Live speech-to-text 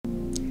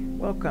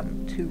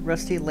Welcome to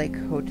Rusty Lake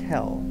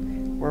Hotel,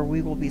 where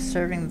we will be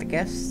serving the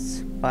guests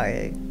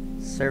by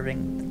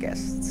serving the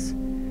guests.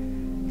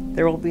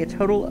 There will be a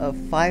total of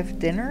 5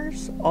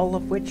 dinners, all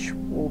of which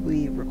will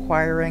be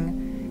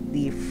requiring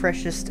the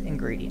freshest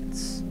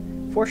ingredients.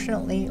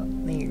 Fortunately,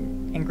 the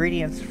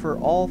ingredients for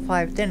all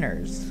 5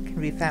 dinners can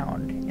be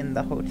found in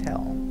the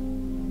hotel.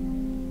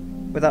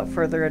 Without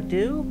further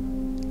ado,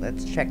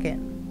 let's check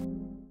in.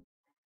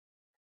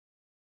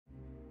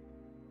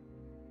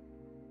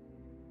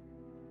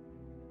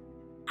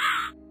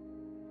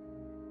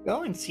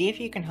 Go and see if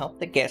you can help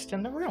the guest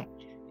in the room.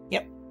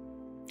 Yep.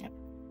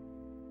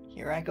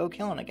 Here I go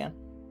killing again.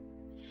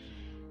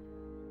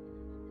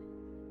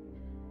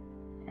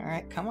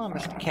 Alright, come on,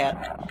 Mr.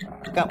 Cat.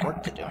 You've got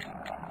work to do.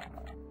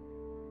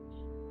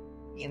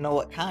 You know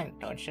what kind,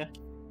 don't you?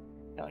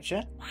 Don't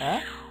you?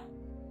 Huh?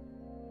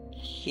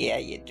 Yeah,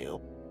 you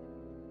do.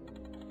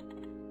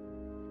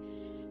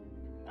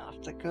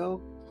 Off to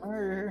go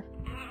murder.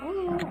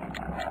 Woo.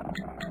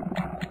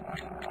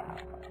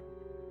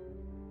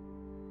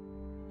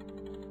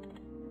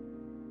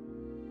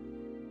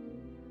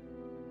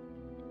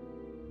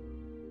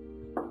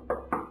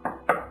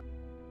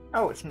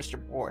 Oh, it's Mr.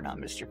 Boar, not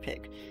Mr.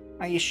 Pig.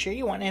 Are you sure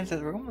you want to enter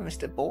the room with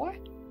Mr. Boar?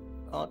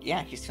 Well,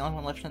 yeah, he's the only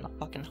one left in the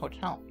fucking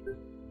hotel.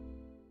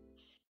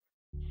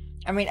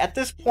 I mean, at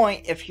this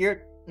point, if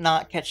you're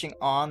not catching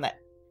on that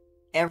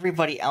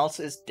everybody else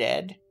is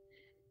dead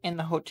in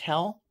the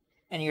hotel,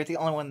 and you're the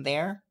only one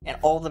there, and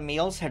all the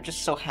meals have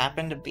just so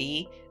happened to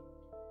be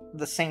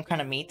the same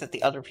kind of meat that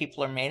the other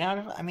people are made out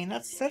of, I mean,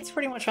 that's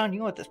pretty much on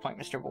you at this point,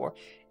 Mr. Boar.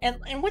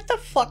 And what the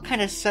fuck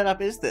kind of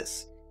setup is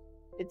this?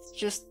 It's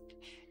just...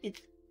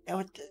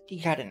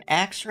 You got an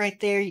axe right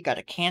there, you got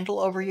a candle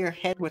over your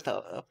head with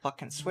a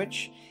fucking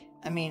switch.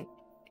 I mean,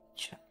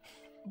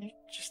 you're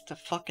just a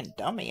fucking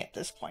dummy at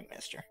this point,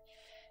 mister.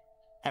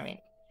 I mean,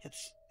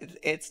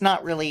 it's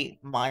not really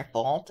my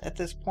fault at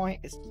this point.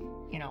 It's,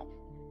 you know,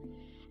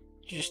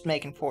 you're just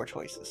making poor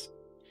choices.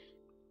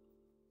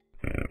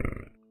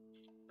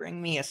 Bring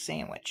me a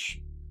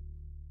sandwich.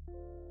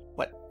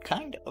 What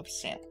kind of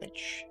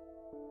sandwich?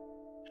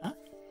 Huh?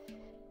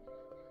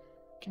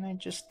 Can I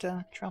just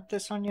drop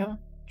this on your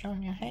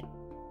head?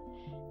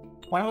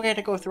 Why do I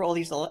gotta go through all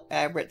these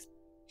elaborate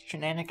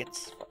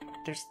shenanigans?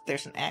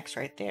 There's an axe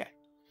right there.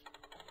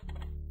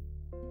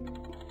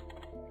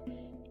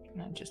 Can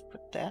I just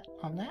put that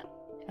on that?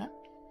 Huh?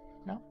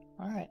 No?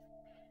 Alright.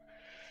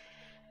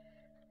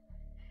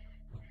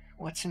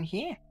 What's in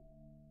here?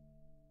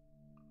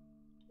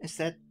 Is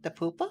that the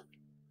poopa?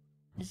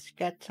 It's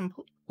got some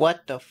poop.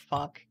 What the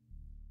fuck?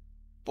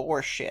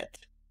 Boar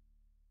shit.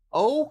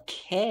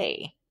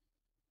 Okay.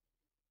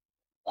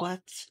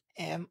 What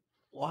am...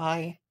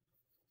 Why?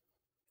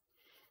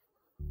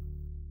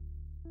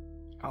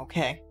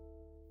 Okay.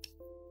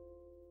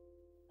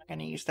 I'm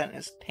gonna use that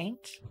as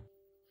paint.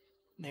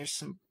 There's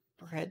some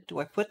bread. Do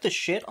I put the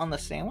shit on the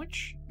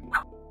sandwich?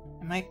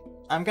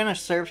 I'm gonna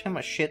serve him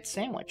a shit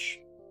sandwich.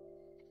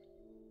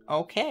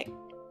 Okay.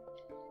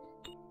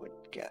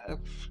 Of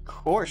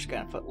course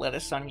gonna put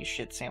lettuce on your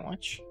shit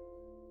sandwich.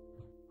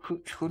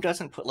 Who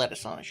doesn't put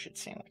lettuce on a shit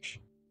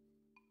sandwich?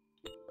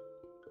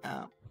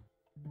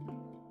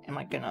 Am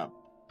I gonna...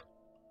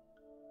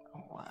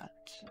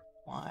 What?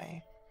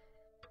 Why?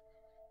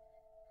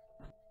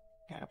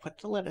 Gotta put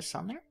the lettuce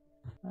on there.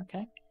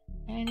 Okay.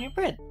 And your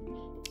bread.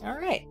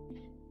 Alright.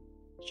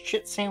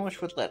 Shit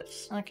sandwich with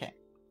lettuce. Okay.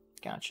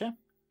 Gotcha.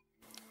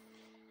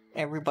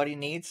 Everybody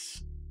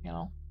needs, you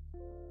know,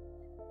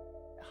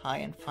 high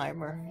in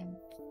fiber and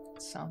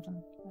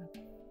something.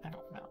 I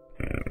don't know.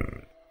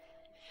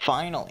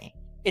 Finally.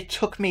 It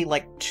took me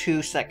like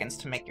 2 seconds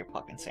to make your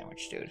fucking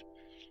sandwich, dude.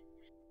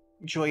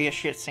 Enjoy your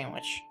shit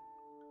sandwich.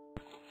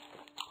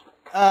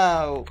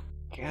 Oh,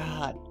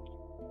 God.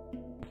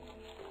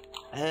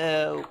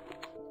 Oh.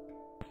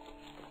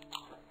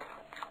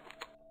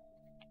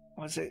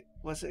 Was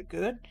it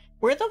good?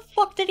 Where the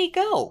fuck did he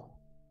go?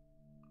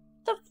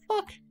 What the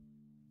fuck?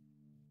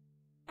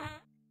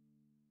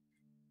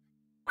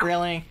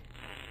 Really?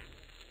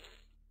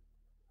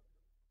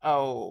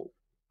 Oh,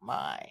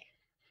 my.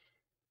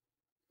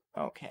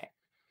 Okay.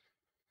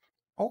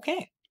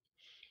 Okay.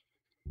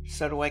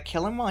 So do I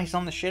kill him while he's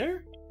on the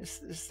shitter?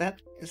 Is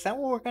that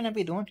what we're gonna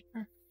be doing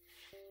here?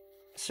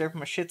 Serve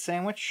him a shit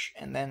sandwich,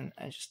 and then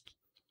I just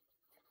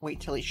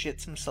wait till he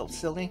shits himself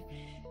silly,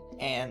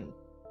 and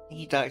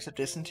he dies of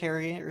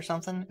dysentery or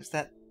something? Is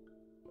that...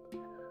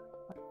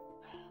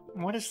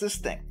 What is this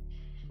thing?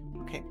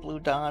 Okay, blue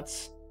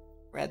dots,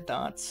 red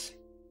dots.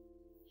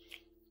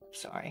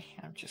 Sorry,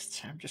 I'm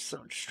just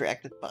so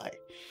distracted by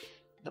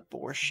the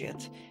boar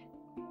shit.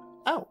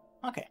 Oh,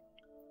 okay.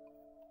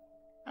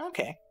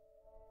 Okay.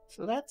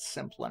 So that's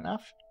simple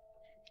enough.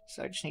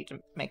 So I just need to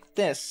make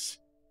this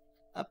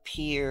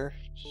appear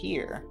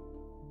here.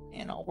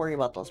 And I'll worry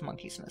about those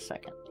monkeys in a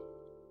second.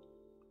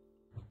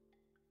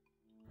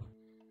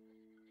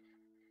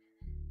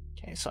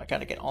 Okay, so I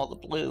gotta get all the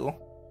blue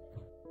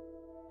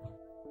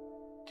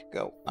to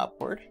go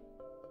upward.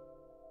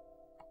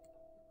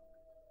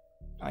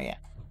 Oh yeah,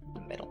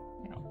 the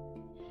middle, you know.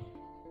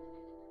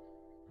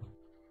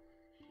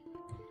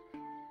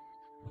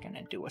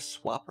 Gonna do a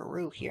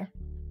swapperoo here.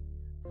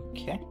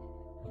 Okay.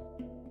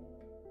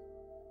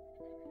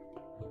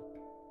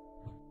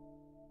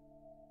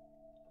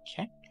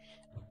 Okay.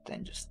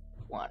 Then just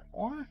one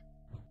more.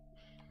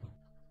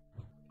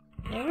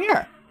 There we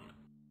are.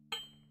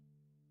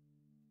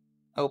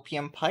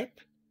 Opium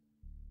pipe.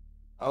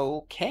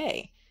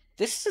 Okay.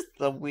 This is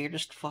the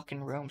weirdest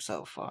fucking room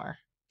so far.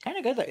 Kind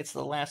of good that it's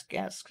the last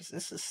guess, because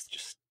this is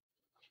just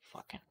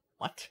fucking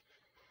what?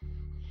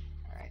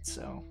 Alright,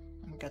 so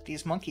I've got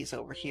these monkeys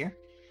over here.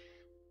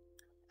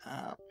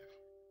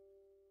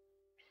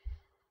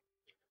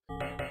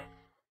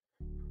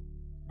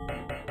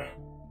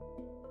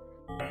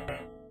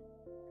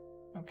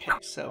 Okay,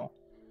 so...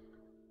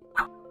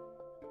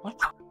 What?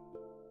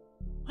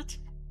 What?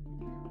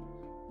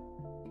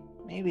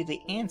 Maybe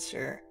the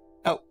answer...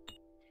 Oh.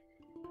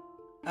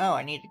 Oh,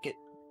 I need to get...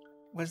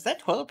 Was that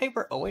toilet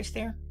paper always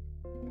there?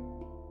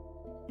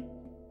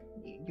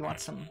 You want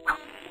some...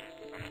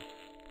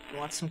 You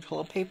want some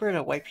toilet paper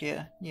to wipe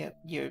your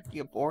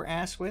boar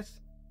ass with?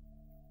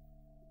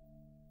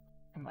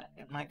 Am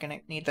I gonna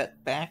need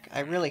that back? I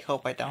really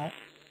hope I don't.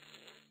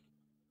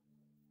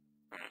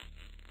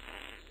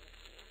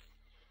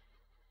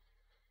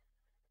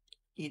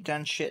 You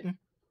done shitting?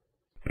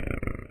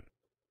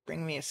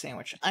 Bring me a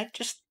sandwich. I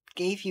just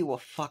gave you a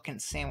fucking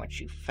sandwich,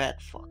 you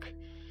fat fuck.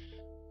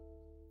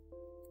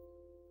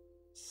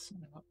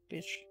 Son of a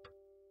bitch.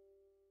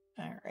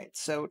 Alright,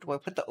 so do I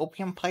put the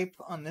opium pipe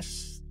on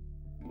this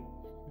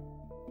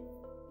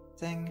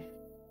thing?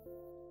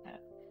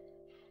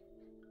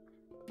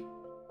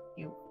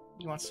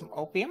 You want some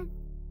opium?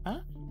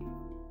 Huh?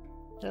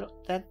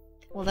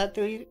 Will that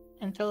do you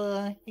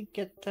until you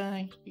get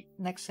your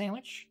next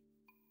sandwich?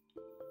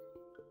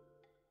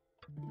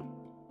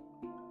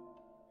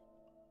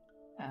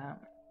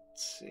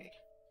 Let's see.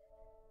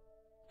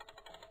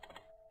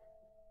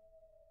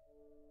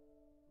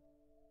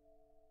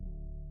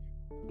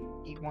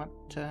 You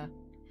want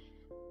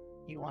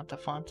a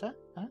Fanta?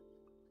 Huh?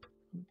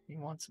 You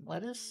want some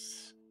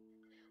lettuce?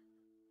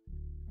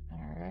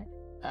 Alright.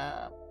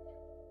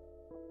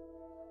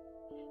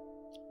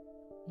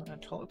 The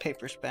toilet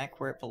paper's back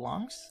where it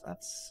belongs.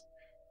 That's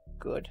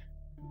good,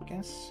 I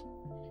guess.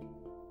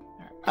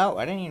 Right. Oh,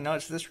 I didn't even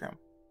notice this room.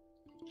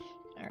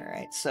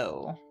 Alright,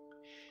 so...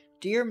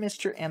 Dear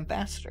Mr.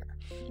 Ambassador,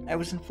 I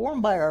was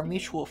informed by our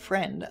mutual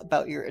friend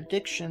about your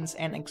addictions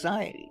and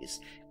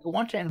anxieties. I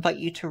want to invite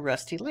you to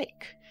Rusty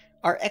Lake.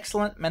 Our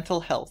excellent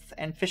mental health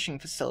and fishing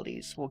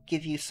facilities will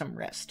give you some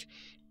rest.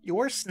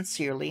 Yours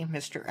sincerely,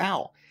 Mr.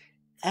 Owl.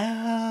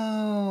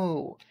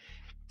 Oh,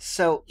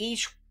 so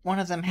each one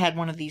of them had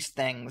one of these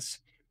things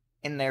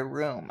in their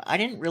room. I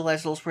didn't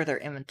realize those were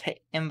their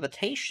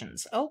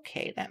invitations.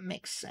 Okay, that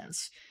makes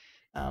sense.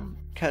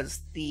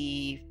 Because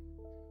the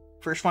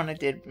first one I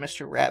did,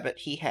 Mr. Rabbit,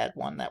 he had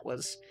one that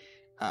was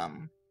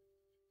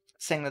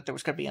saying that there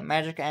was going to be a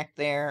magic act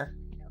there,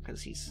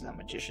 because he's a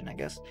magician, I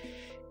guess.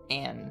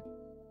 And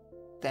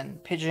then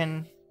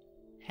Pigeon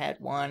had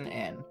one,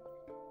 and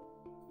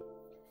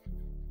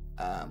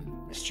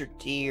Mr.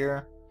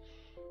 Deer,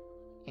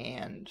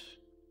 and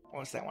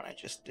what was that one I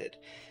just did?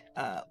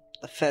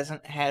 The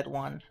Pheasant had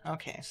one.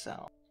 Okay,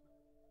 so...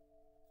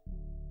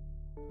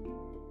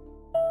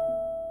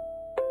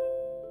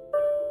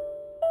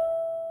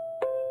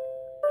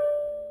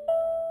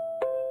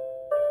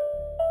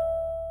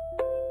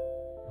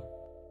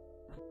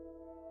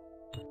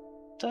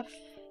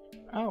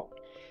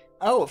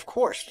 Oh, of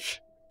course.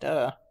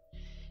 Duh.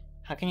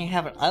 How can you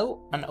have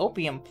an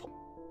opium...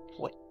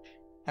 Wait,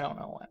 I don't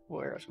know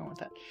where I was going with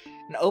that.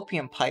 An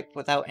opium pipe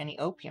without any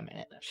opium in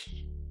it.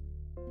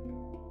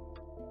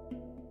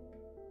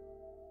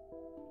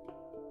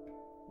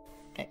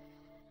 Hey,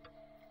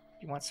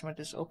 you want some of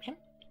this opium?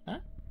 Huh?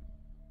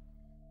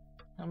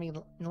 Let me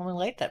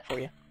light that for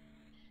you.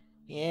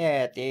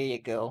 Yeah, there you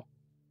go.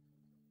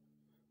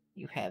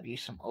 You have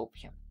some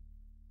opium.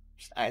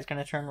 His eye's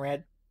gonna turn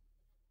red.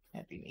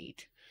 That'd be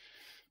neat.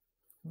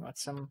 You want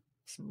some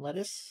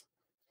lettuce?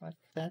 What's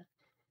that?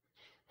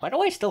 Why do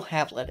I still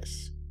have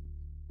lettuce?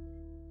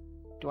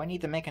 Do I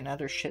need to make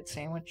another shit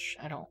sandwich?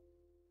 I don't.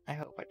 I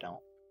hope I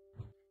don't.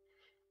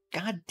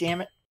 God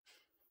damn it.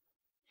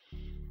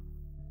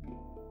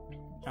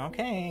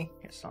 Okay,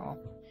 guess I'll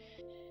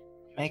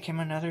make him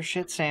another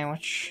shit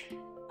sandwich.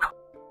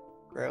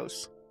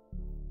 Gross.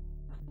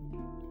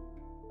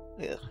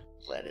 Ugh,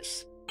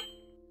 lettuce.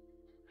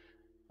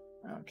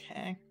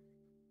 Okay.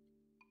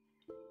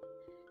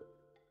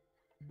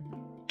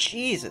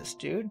 Jesus,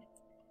 dude.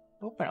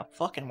 Open a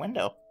fucking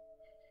window.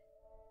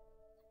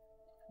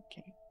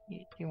 Okay,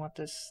 you want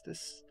this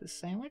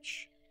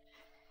sandwich?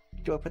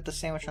 Do I put the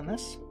sandwich on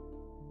this?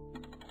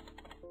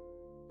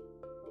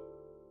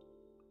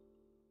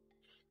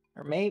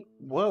 Or maybe...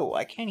 Whoa,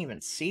 I can't even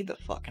see the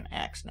fucking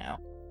axe now.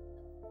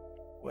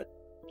 What?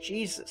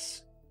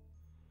 Jesus.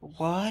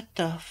 What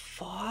the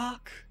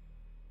fuck?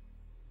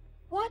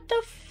 What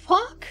the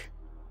fuck?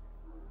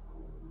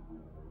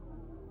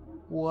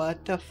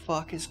 What the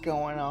fuck is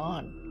going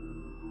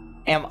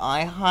on? Am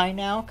I high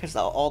now because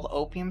of all the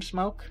opium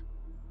smoke?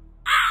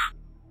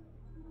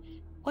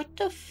 What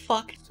the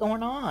fuck is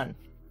going on?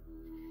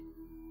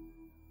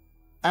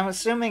 I'm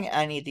assuming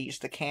I need to use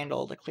the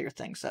candle to clear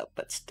things up,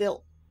 but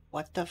still,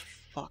 what the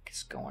fuck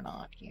is going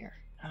on here?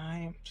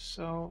 I'm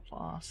so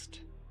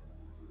lost.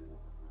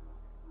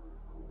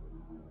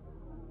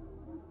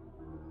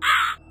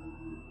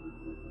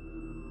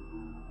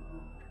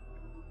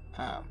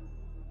 How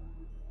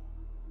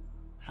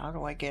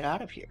do I get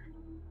out of here?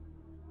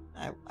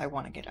 I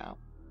want to get out.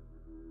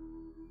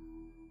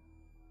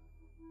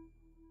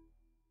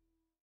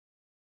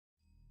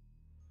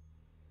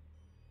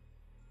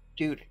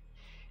 Dude.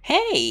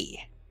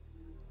 Hey!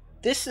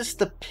 This is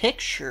the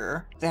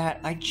picture that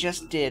I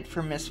just did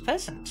for Miss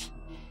Pheasant.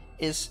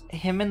 Is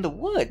him in the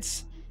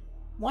woods.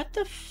 What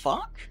the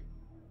fuck?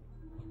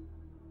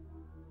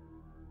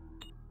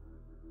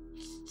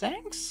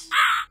 Thanks?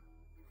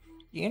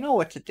 You know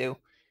what to do.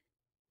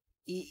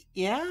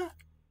 Yeah?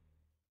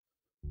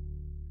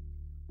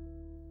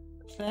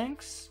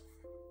 Thanks?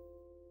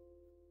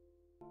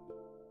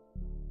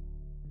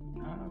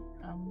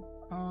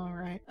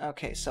 Alright.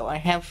 Okay, so I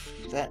have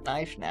that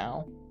knife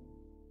now.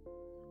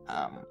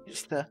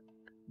 Just to,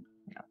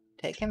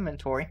 take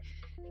inventory.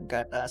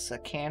 Got us a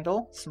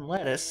candle, some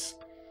lettuce,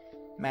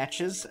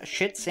 matches, a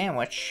shit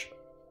sandwich,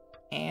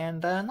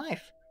 and a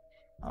knife.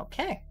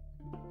 Okay.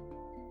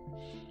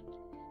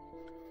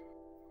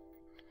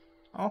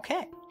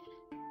 Okay.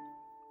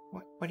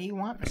 What do you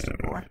want, Mr.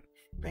 Boar?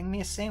 Bring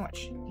me a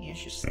sandwich.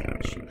 Here's your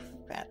sandwich, you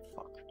fat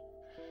fuck.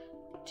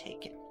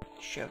 Take it.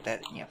 Shove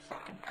that in your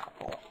fucking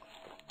mouth.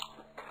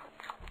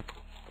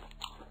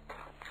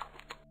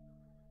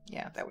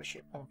 Yeah, that was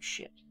your own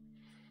shit.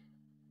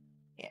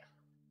 Yeah.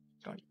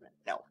 Don't even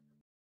know.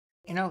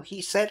 You know,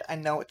 he said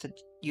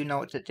you know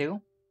what to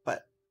do,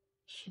 but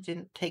he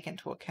didn't take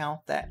into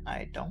account that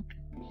I don't.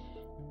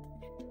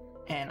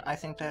 And I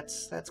think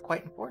that's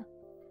quite important.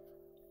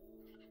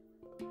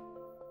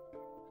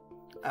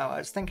 Oh, I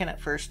was thinking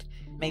at first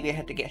maybe I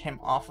had to get him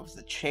off of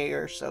the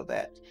chair so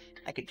that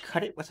I could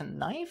cut it with a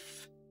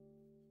knife?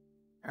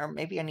 Or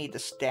maybe I need to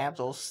stab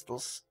those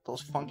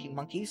funky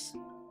monkeys?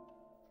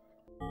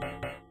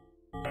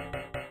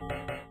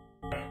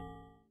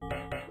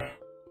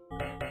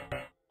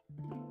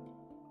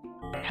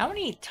 How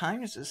many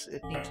times does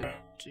it need to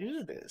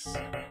do this?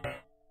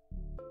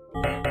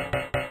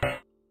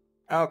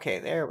 Okay,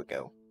 there we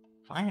go.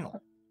 Finally.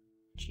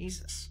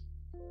 Jesus.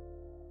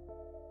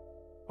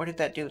 What did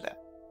that do then?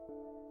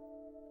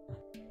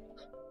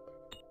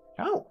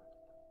 Oh.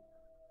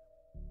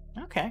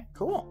 Okay,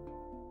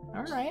 cool.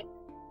 Alright.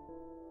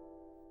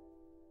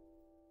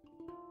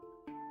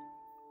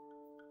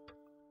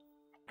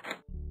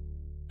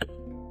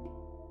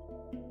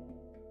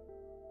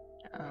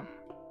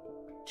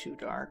 Too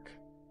dark.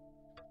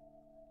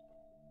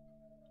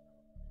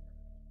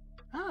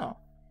 Oh.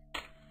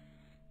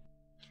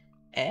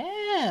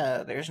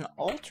 Eh, there's an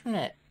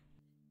alternate.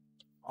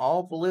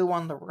 All blue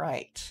on the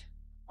right.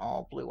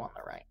 All blue on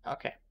the right.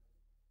 Okay.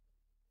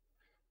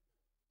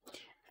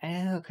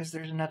 Oh, because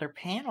there's another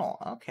panel.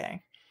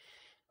 Okay.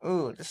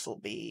 Ooh, this will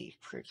be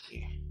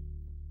pretty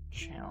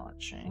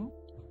challenging.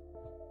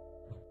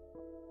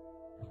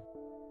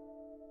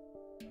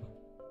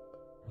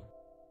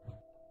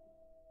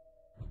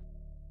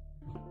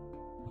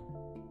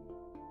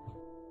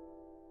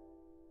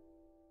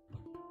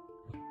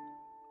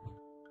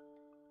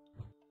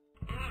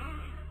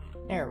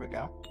 There we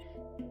go.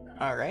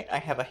 Alright, I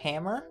have a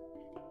hammer,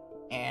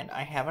 and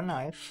I have a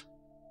knife.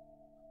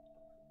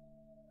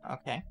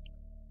 Okay.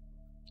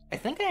 I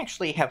think I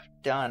actually have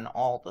done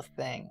all the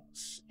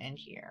things in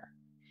here.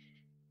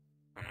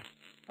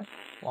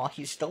 While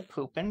he's still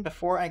pooping,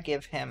 before I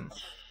give him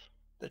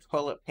the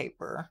toilet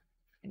paper,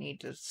 I need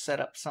to set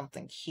up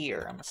something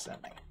here, I'm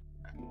assuming.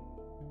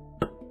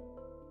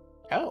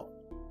 Oh.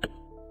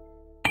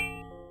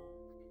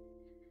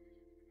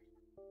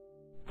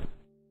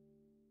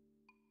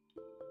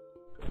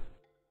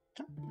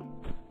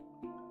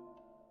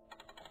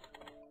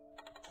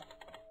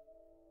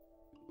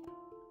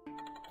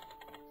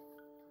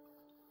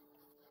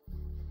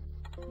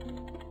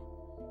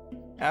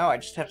 Oh, I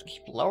just have to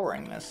keep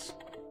lowering this.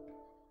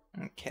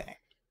 Okay.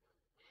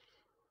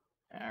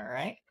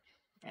 Alright.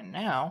 And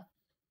now,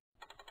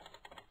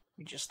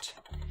 we just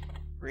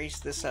raise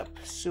this up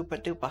super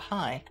duper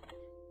high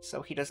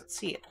so he doesn't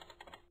see it.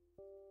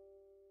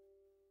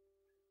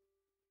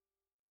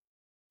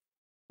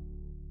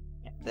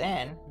 And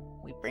then,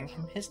 we bring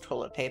him his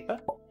toilet paper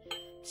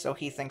so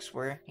he thinks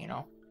we're,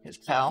 his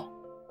pal.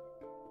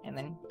 And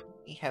then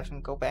we have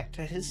him go back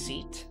to his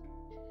seat.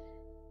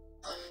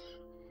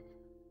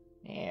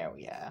 There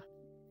we are.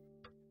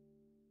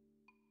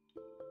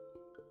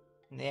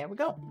 There we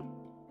go.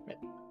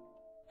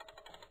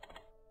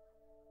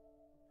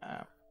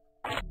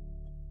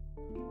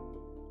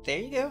 There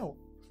you go.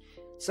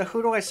 So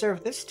who do I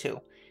serve this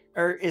to?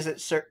 Or is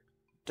it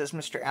does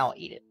Mr. Owl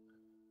eat it?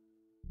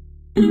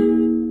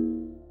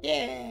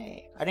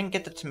 Yay! I didn't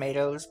get the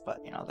tomatoes, but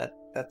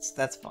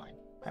that's fine.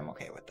 I'm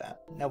okay with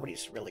that.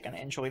 Nobody's really gonna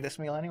enjoy this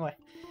meal anyway.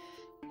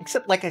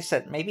 Except, like I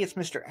said, maybe it's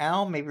Mr.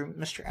 Owl, maybe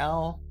Mr.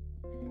 Owl,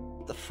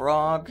 the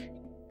frog,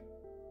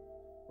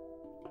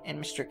 And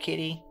Mr.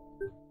 Kitty.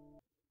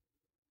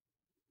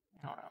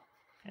 I don't know.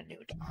 A new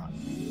dog.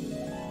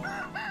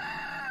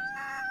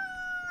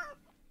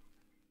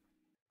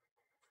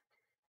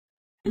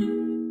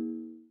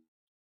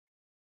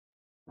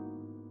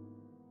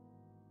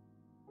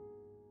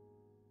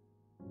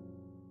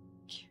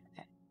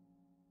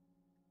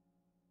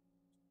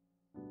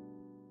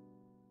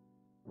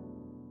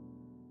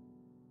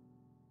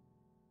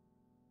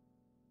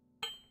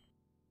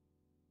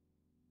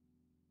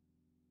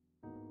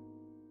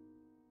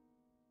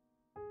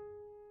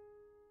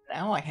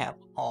 Now I have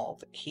all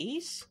the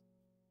keys.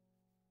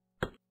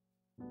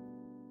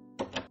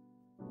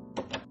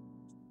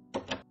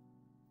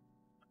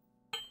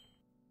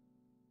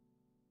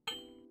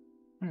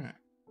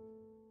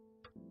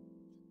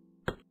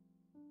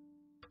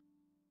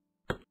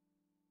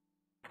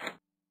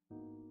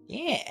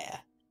 Yeah.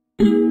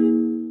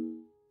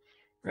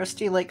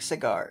 Rusty Lake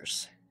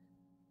cigars.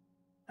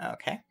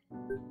 Okay.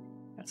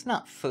 That's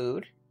not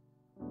food.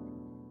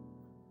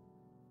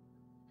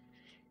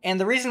 And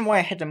the reason why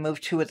I had to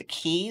move 2 of the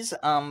keys,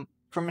 for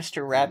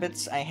Mr.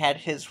 Rabbit's, I had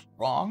his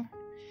wrong.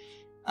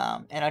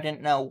 And I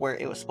didn't know where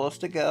it was supposed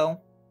to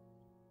go.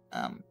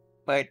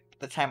 By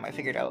the time I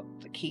figured out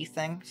the key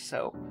thing,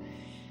 so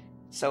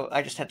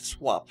I just had to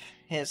swap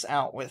his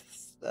out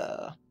with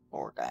the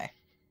Boar guy.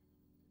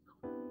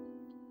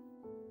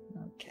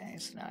 Okay,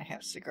 so now I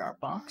have cigar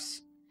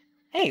box.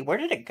 Hey, where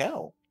did it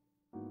go?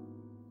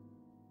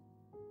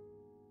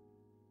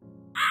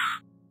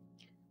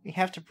 We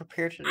have to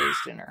prepare today's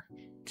dinner.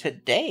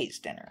 Today's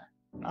dinner.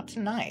 Not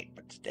tonight,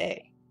 but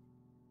today.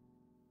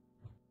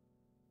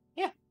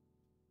 Yeah.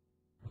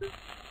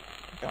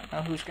 Don't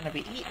know who's going to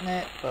be eating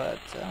it, but,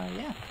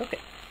 yeah, cook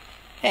it.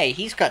 Hey,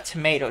 he's got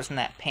tomatoes in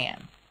that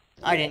pan.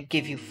 I didn't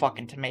give you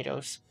fucking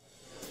tomatoes.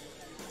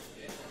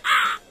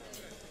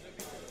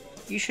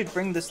 You should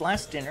bring this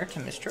last dinner to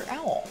Mr.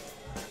 Owl.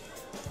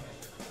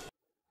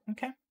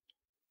 Okay.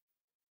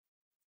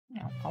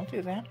 Yeah, I'll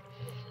do that.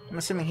 I'm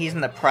assuming he's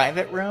in the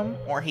private room,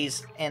 or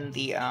he's in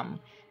the,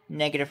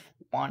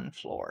 -1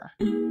 floor.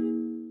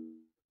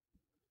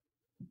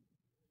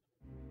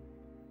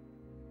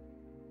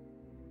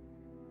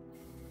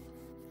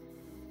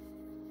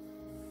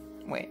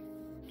 Wait.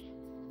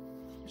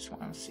 Just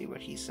want to see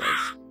what he says.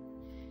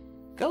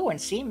 Go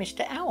and see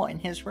Mr. Owl in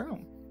his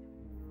room.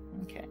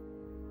 Okay.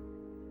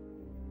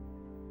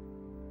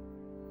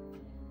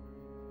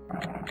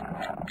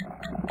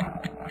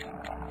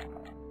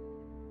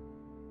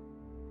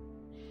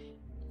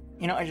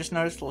 You know, I just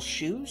noticed little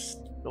shoes.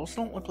 Those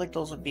don't look like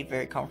those would be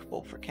very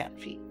comfortable for cat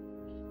feet.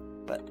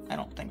 But I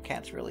don't think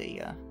cats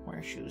really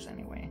wear shoes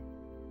anyway.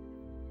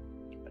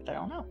 But I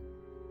don't know.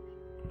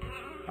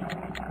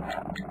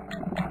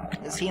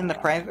 Is he in the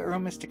private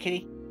room, Mr.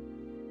 Kitty?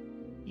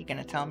 You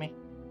gonna tell me?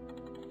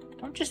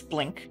 Don't just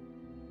blink.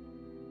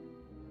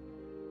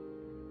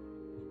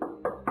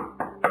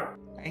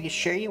 Are you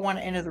sure you want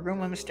to enter the room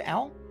with Mr.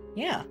 Owl?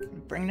 Yeah,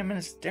 bring him in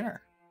his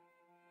dinner.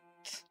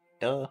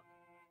 Duh.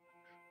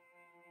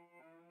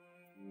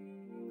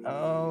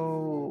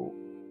 Oh.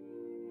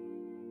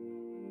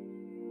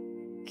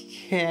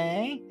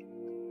 Okay.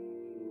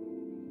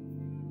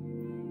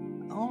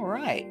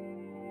 Alright.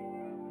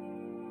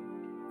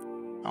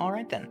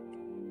 Alright then.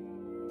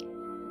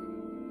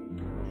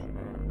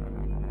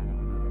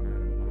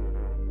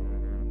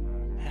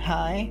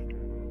 Hi.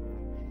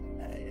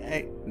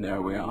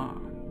 There we are.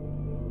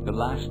 The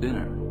last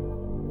dinner.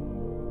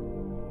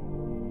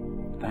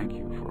 Thank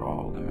you for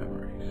all the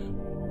memories.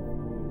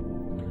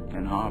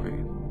 And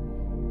Harvey,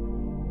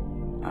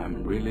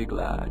 I'm really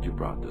glad you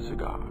brought the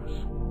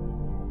cigars.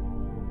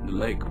 The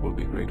lake will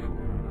be grateful.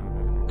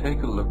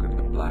 Take a look at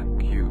the black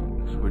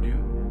cubes, would you?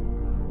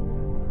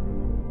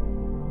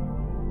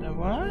 The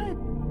what?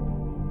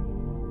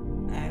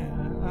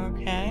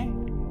 Okay.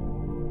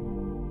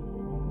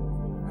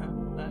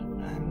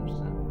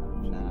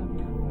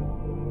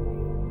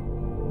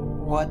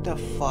 What the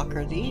fuck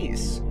are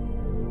these?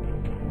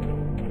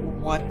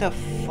 What the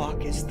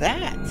fuck is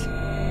that?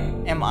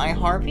 Am I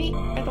Harvey,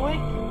 by the way?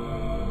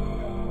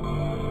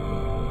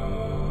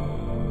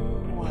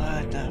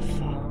 What the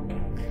fuck?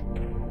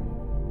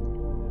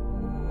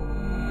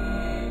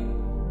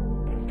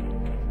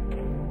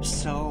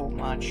 So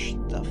much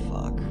the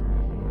fuck.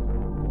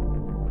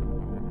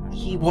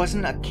 He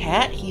wasn't a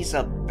cat, he's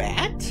a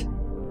bat?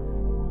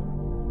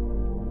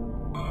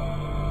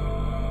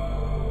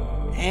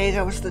 Hey,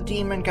 that was the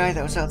demon guy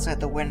that was outside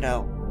the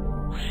window.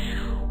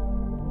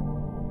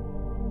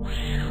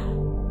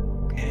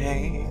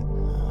 Okay.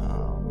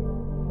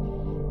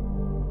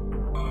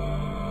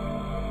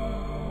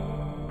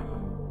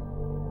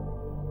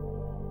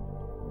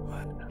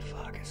 What the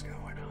fuck is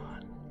going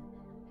on?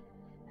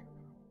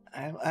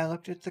 I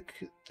looked at the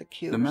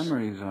cubes. The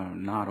memories are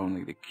not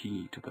only the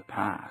key to the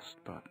past,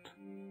 but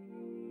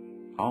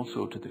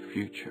also to the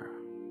future.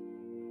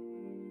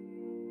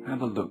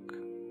 Have a look.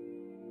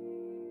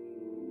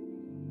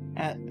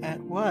 At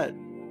what?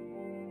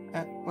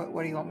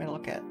 What do you want me to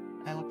look at?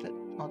 I looked at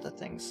all the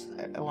things.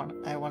 I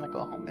want to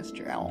go home,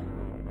 Mr. Owl.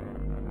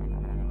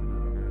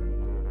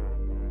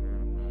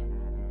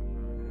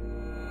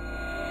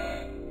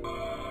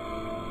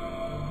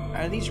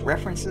 Are these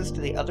references to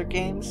the other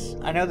games?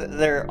 I know that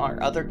there are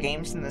other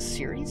games in this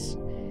series,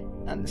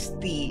 and this is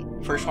the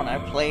first one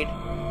I've played.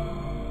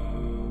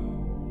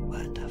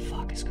 What the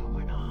fuck is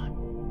going on?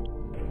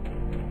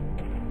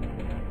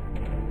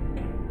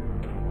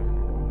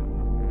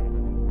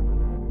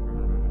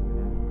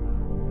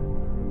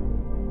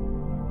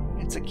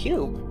 It's a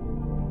cube.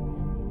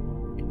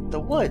 It's the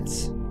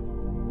woods.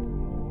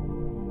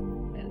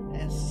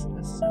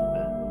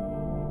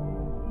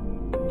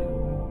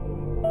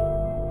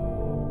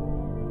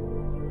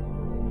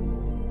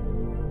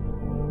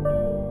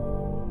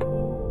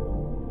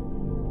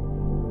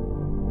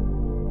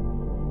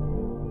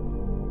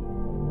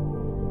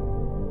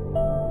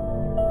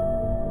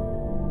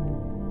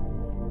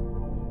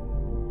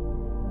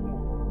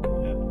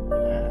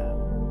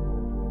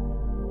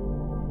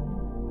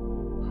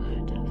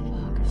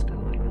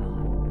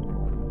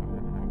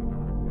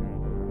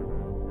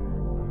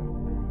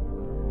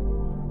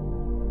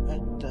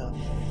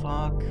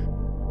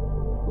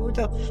 Who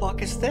the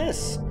fuck is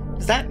this?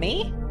 Is that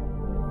me?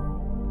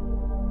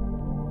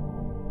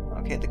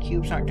 Okay, the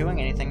cubes aren't doing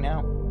anything now.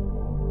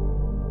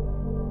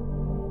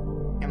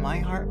 Am I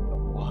hard?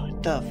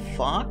 What the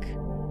fuck?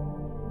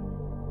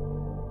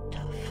 What the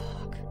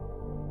fuck?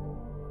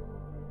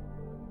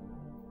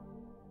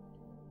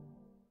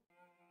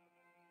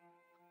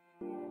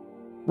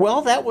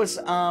 Well, that was,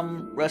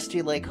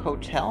 Rusty Lake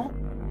Hotel.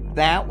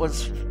 That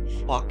was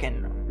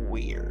fucking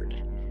weird.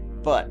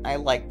 But I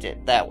liked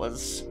it. That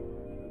was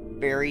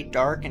very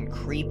dark and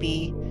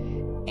creepy,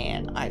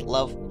 and I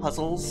love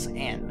puzzles,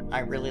 and I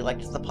really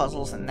liked the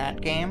puzzles in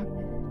that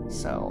game.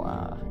 So,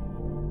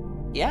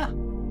 yeah.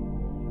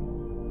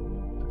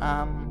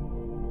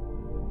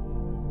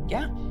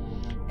 Yeah.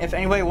 If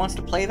anybody wants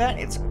to play that,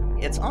 it's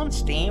on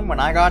Steam. When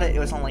I got it, it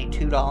was only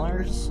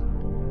 $2.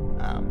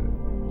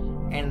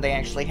 And they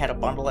actually had a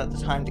bundle at the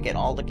time to get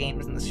all the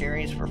games in the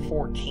series for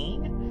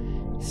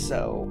 $14.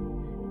 So,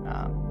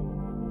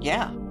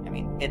 yeah. I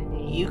mean,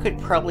 you could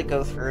probably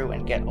go through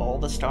and get all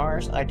the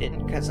stars. I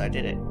didn't, because I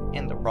did it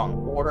in the wrong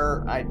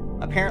order.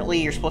 Apparently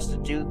you're supposed to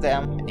do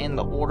them in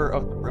the order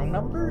of the room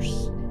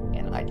numbers,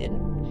 and I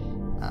didn't.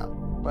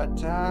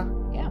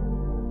 Yeah,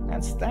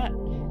 that's that.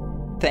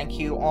 Thank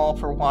you all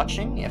for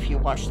watching, if you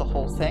watched the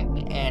whole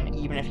thing, and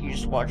even if you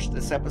just watched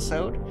this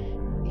episode.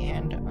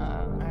 And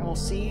I will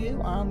see you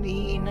on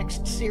the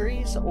next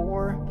series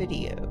or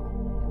video.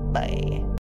 Bye.